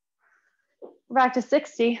 We're back to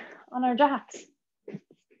 60 on our jacks.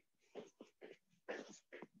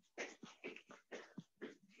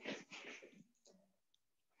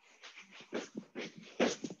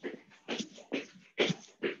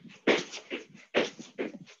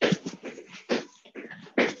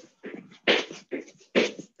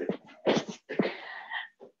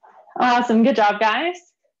 Awesome, good job, guys.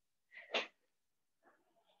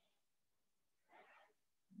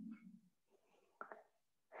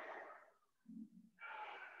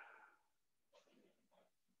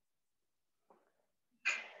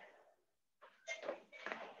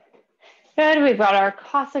 Good, we've got our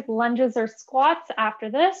Cossack lunges or squats after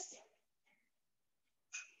this.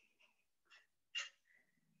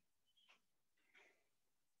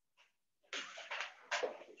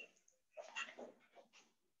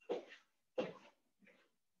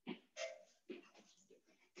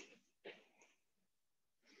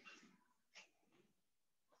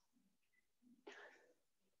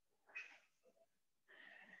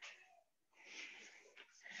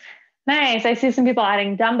 Nice, I see some people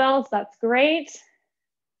adding dumbbells, that's great.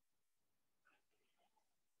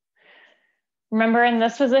 Remember, in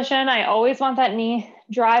this position, I always want that knee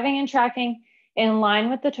driving and tracking in line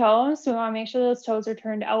with the toes. So we want to make sure those toes are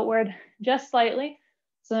turned outward just slightly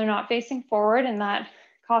so they're not facing forward in that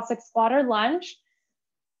Cossack squat or lunge.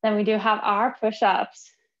 Then we do have our push-ups.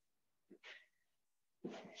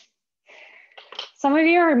 Some of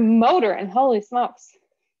you are motoring, holy smokes.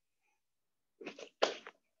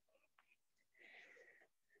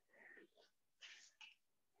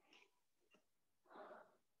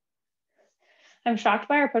 I'm shocked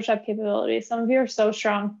by our push-up capabilities. Some of you are so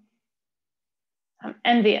strong. I'm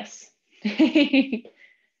envious. We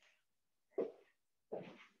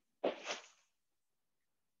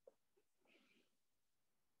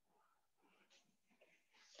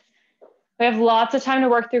have lots of time to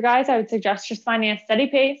work through, guys. I would suggest just finding a steady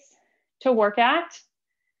pace to work at.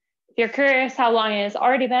 If you're curious how long it has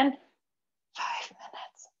already been, 5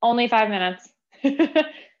 minutes, only 5 minutes.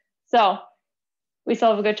 So we still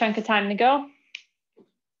have a good chunk of time to go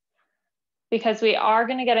because we are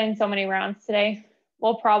going to get in so many rounds today.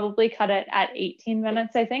 We'll probably cut it at 18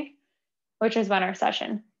 minutes, I think, which is when our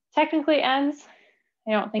session technically ends.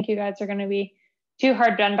 I don't think you guys are going to be too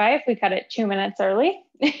hard done by if we cut it 2 minutes early.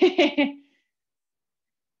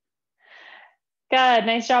 Good,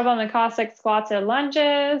 nice job on the Cossack squats or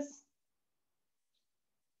lunges.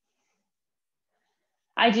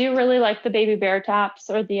 I do really like the baby bear taps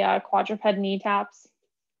or the quadruped knee taps.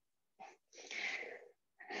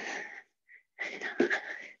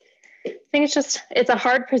 I think it's a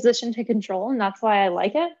hard position to control, and that's why I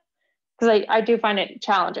like it, because I do find it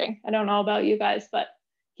challenging. I don't know about you guys, but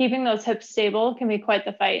keeping those hips stable can be quite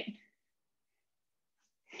the fight.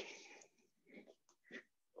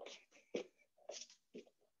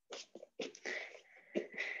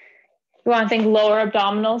 You want to think lower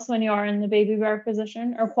abdominals when you are in the baby bear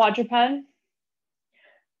position or quadruped.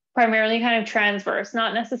 Primarily kind of transverse,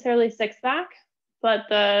 not necessarily six back, but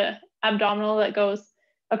the abdominal that goes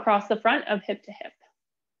across the front of hip to hip.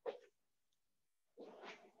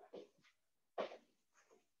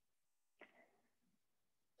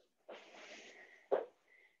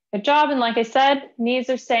 Good job. And like I said, knees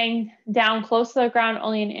are staying down close to the ground,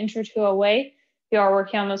 only an inch or two away. You are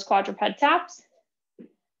working on those quadruped taps.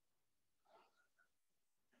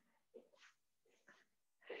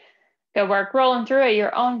 Good work, rolling through at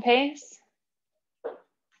your own pace.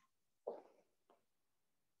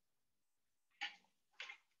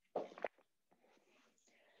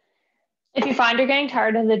 If you find you're getting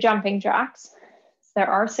tired of the jumping jacks, there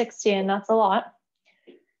are 60 and that's a lot,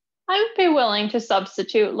 I would be willing to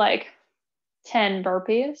substitute like 10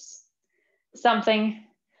 burpees, something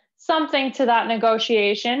to that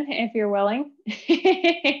negotiation if you're willing.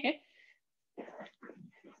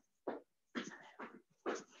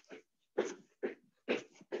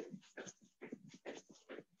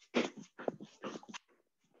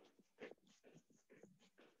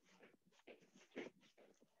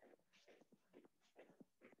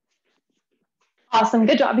 Awesome,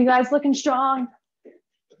 good job, you guys, looking strong.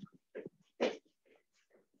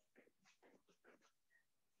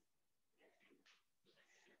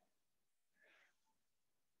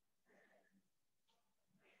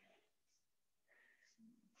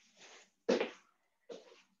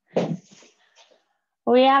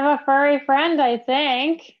 We have a furry friend, I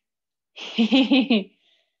think.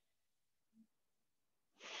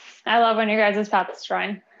 I love when your guys' pets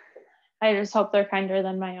join. I just hope they're kinder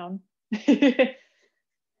than my own.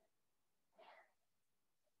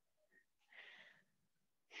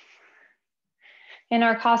 In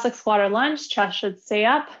our Cossack squat or lunge, chest should stay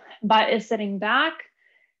up, butt is sitting back,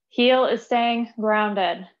 heel is staying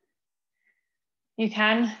grounded. You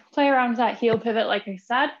can play around with that heel pivot, like I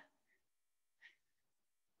said.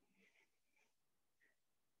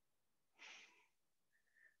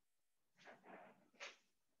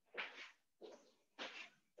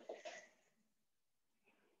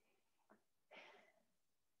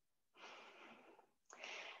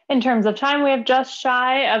 In terms of time, we have just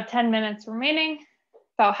shy of 10 minutes remaining,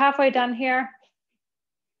 about halfway done here.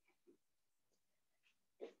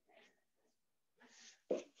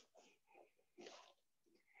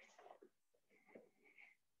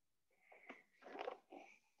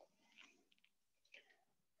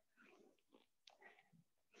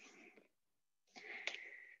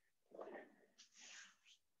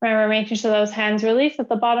 Remember making sure those hands release at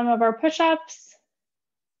the bottom of our push-ups.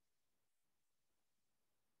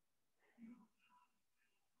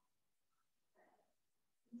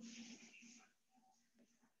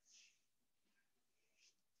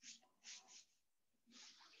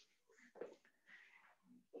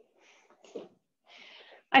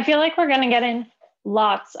 I feel like we're going to get in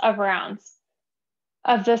lots of rounds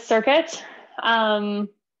of this circuit. Do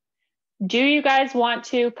you guys want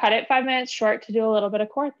to cut it 5 minutes short to do a little bit of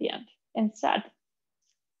core at the end instead?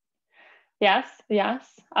 Yes, yes.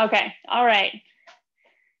 Okay, all right. If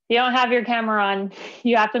you don't have your camera on,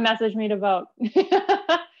 you have to message me to vote.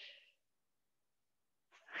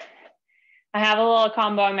 I have a little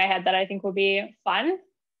combo in my head that I think will be fun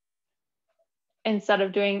instead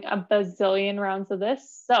of doing a bazillion rounds of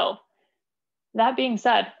this. So that being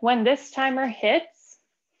said, when this timer hits,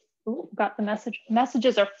 ooh, got the message.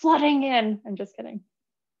 Messages are flooding in. I'm just kidding.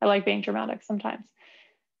 I like being dramatic sometimes.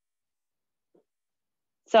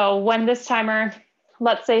 So when this timer,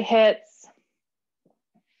 let's say, hits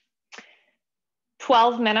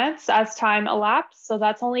 12 minutes as time elapsed, so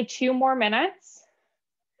that's only 2 more minutes,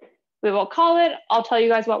 we will call it. I'll tell you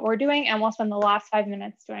guys what we're doing, and we'll spend the last 5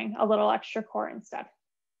 minutes doing a little extra core instead.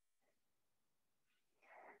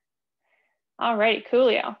 All right,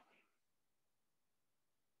 coolio.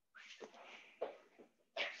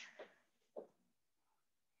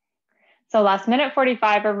 So last minute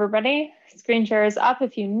 45, everybody. Screen share is up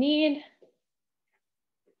if you need.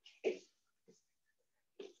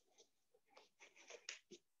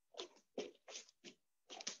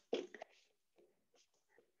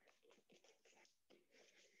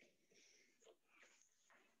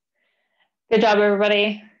 Good job,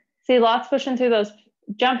 everybody. See, lots pushing through those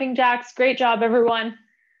jumping jacks. Great job, everyone.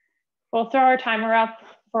 We'll throw our timer up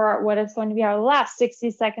for what is going to be our last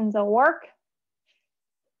 60 seconds of work.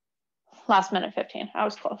 Last minute 15, I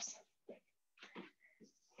was close.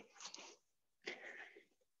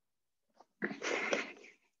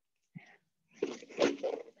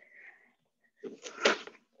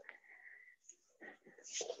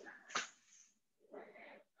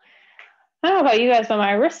 I don't know about you guys, but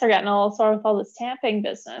my wrists are getting a little sore with all this tamping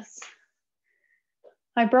business.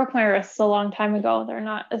 I broke my wrists a long time ago. They're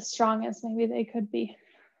not as strong as maybe they could be.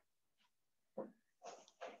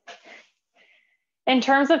 In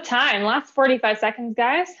terms of time, last 45 seconds,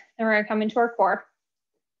 guys, then we're gonna come into our core.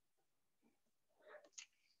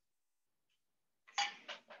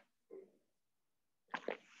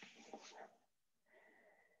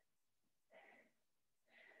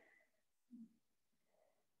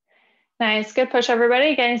 Nice, good push,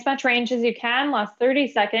 everybody. Getting as much range as you can, last 30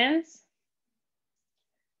 seconds.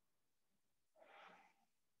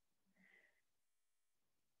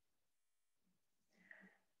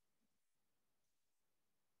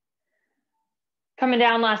 Coming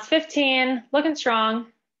down, last 15, looking strong.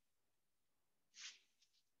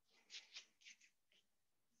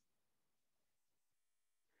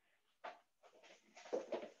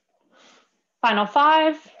 Final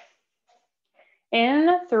 5,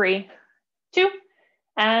 in 3, 2,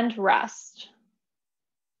 and rest.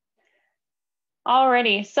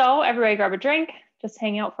 Alrighty, so everybody grab a drink, just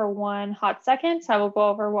hang out for 1 hot second. I will go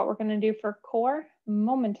over what we're gonna do for core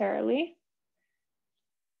momentarily.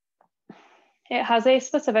 It has a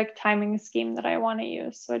specific timing scheme that I wanna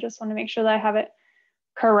use, so I just wanna make sure that I have it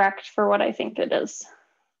correct for what I think it is.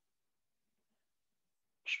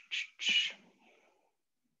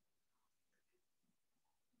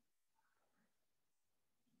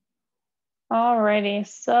 Alrighty,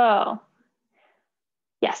 so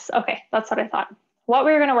yes, okay, that's what I thought. What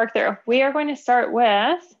we're gonna work through, we are going to start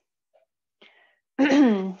with,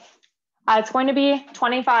 it's going to be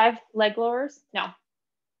 25 leg lowers. No,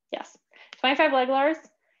 yes, 25 leg lowers.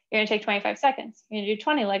 You're gonna take 25 seconds. You're gonna do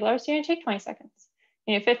 20 leg lowers, you're gonna take 20 seconds.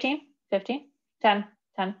 You do 15, 15, 10,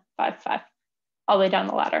 10, 5, 5, all the way down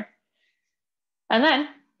the ladder. And then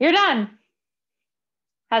you're done.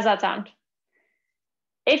 How's that sound?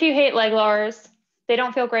 If you hate leg lowers, they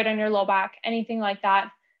don't feel great on your low back, anything like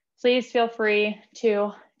that, please feel free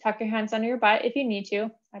to tuck your hands under your butt if you need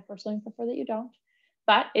to. I personally prefer that you don't,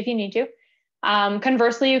 but if you need to.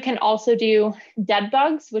 Conversely, you can also do dead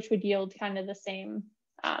bugs, which would yield kind of the same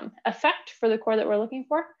effect for the core that we're looking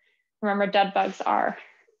for. Remember, dead bugs are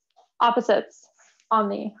opposites on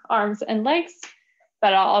the arms and legs,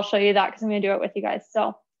 but I'll show you that because I'm gonna do it with you guys.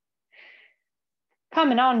 So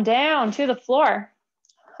coming on down to the floor.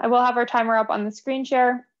 I will have our timer up on the screen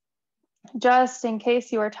share just in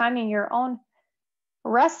case you are timing your own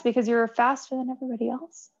rest because you're faster than everybody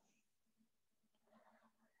else.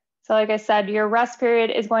 So like I said, your rest period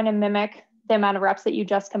is going to mimic the amount of reps that you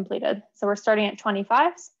just completed. So we're starting at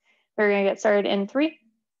 25s. We're going to get started in 3,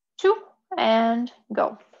 2, and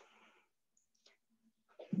go.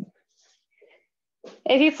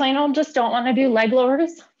 If you plain old just don't want to do leg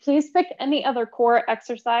lowers, please pick any other core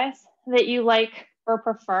exercise that you like or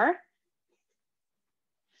prefer.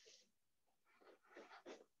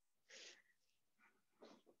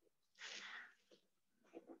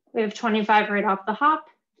 We have 25 right off the hop.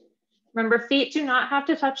 Remember, feet do not have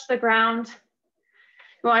to touch the ground.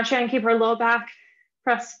 We want to try and keep our low back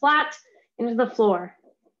pressed flat into the floor.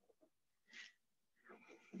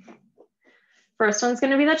 First one's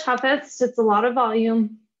going to be the toughest. It's a lot of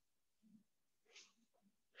volume.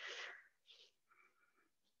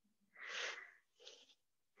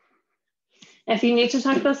 If you need to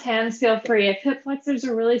tuck those hands, feel free. If hip flexors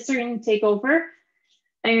are really starting to take over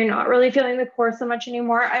and you're not really feeling the core so much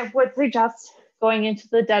anymore, I would suggest going into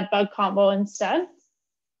the dead bug combo instead.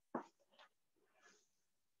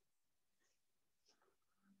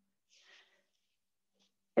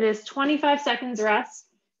 It is 25 seconds rest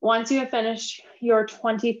once you have finished your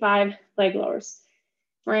 25 leg lowers.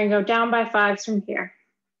 We're going to go down by 5s from here.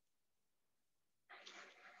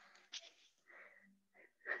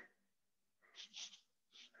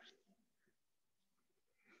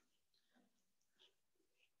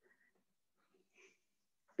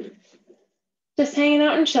 Just hanging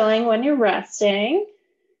out and chilling when you're resting.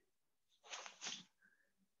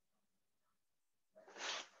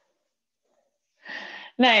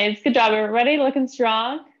 Nice, good job everybody, looking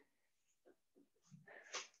strong.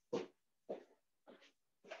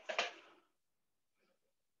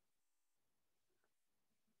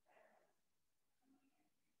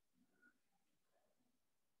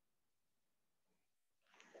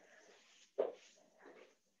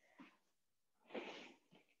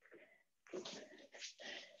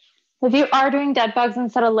 If you are doing dead bugs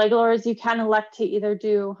instead of leg lowers, you can elect to either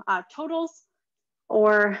do totals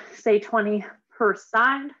or say 20 per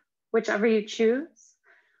side, whichever you choose.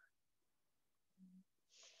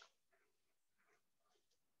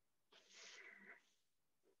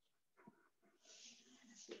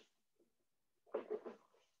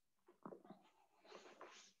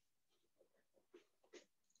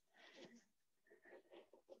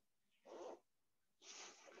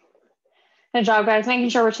 Good job, guys, making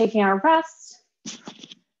sure we're taking our rest.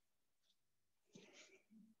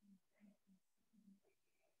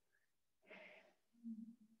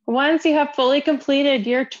 Once you have fully completed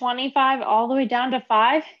your 25 all the way down to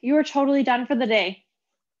 5, you are totally done for the day.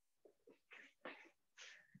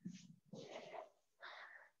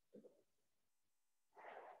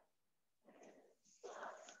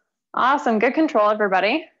 Awesome, good control,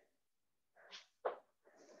 everybody.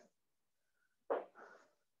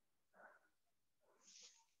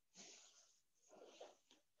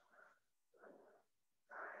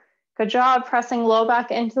 Good job pressing low back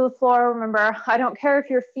into the floor. Remember, I don't care if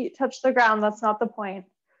your feet touch the ground, that's not the point.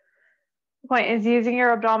 The point is using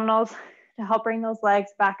your abdominals to help bring those legs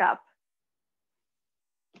back up.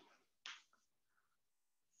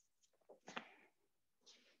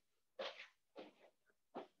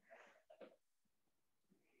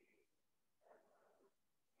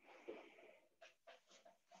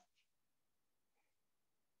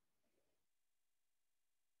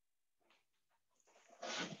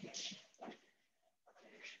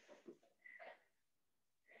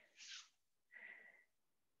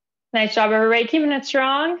 Nice job, everybody, keeping it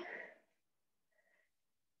strong.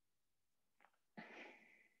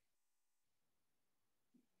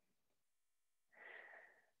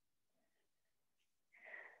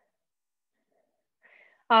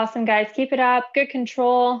 Awesome, guys, keep it up, good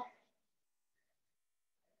control.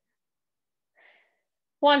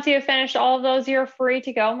 Once you have finished all of those, you're free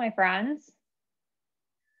to go, my friends.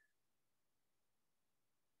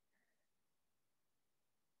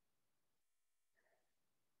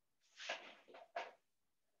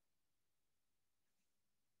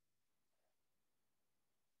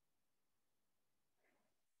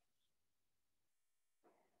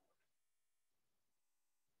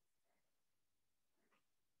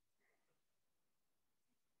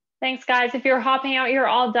 Thanks, guys. If you're hopping out, you're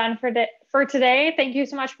all done for today. Thank you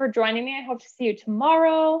so much for joining me. I hope to see you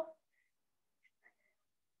tomorrow.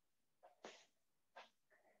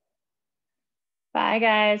 Bye,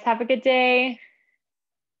 guys. Have a good day.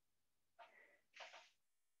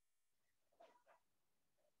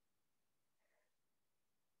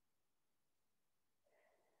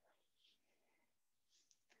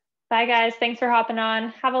 Bye, guys. Thanks for hopping on.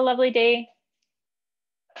 Have a lovely day.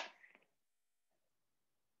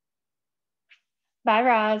 Bye,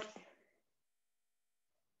 Roz.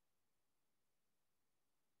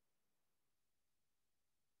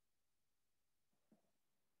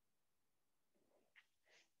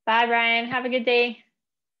 Bye, Brian. Have a good day.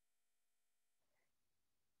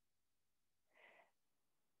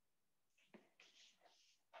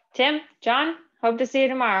 Tim, John, hope to see you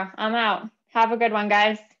tomorrow. I'm out. Have a good one,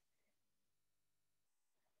 guys.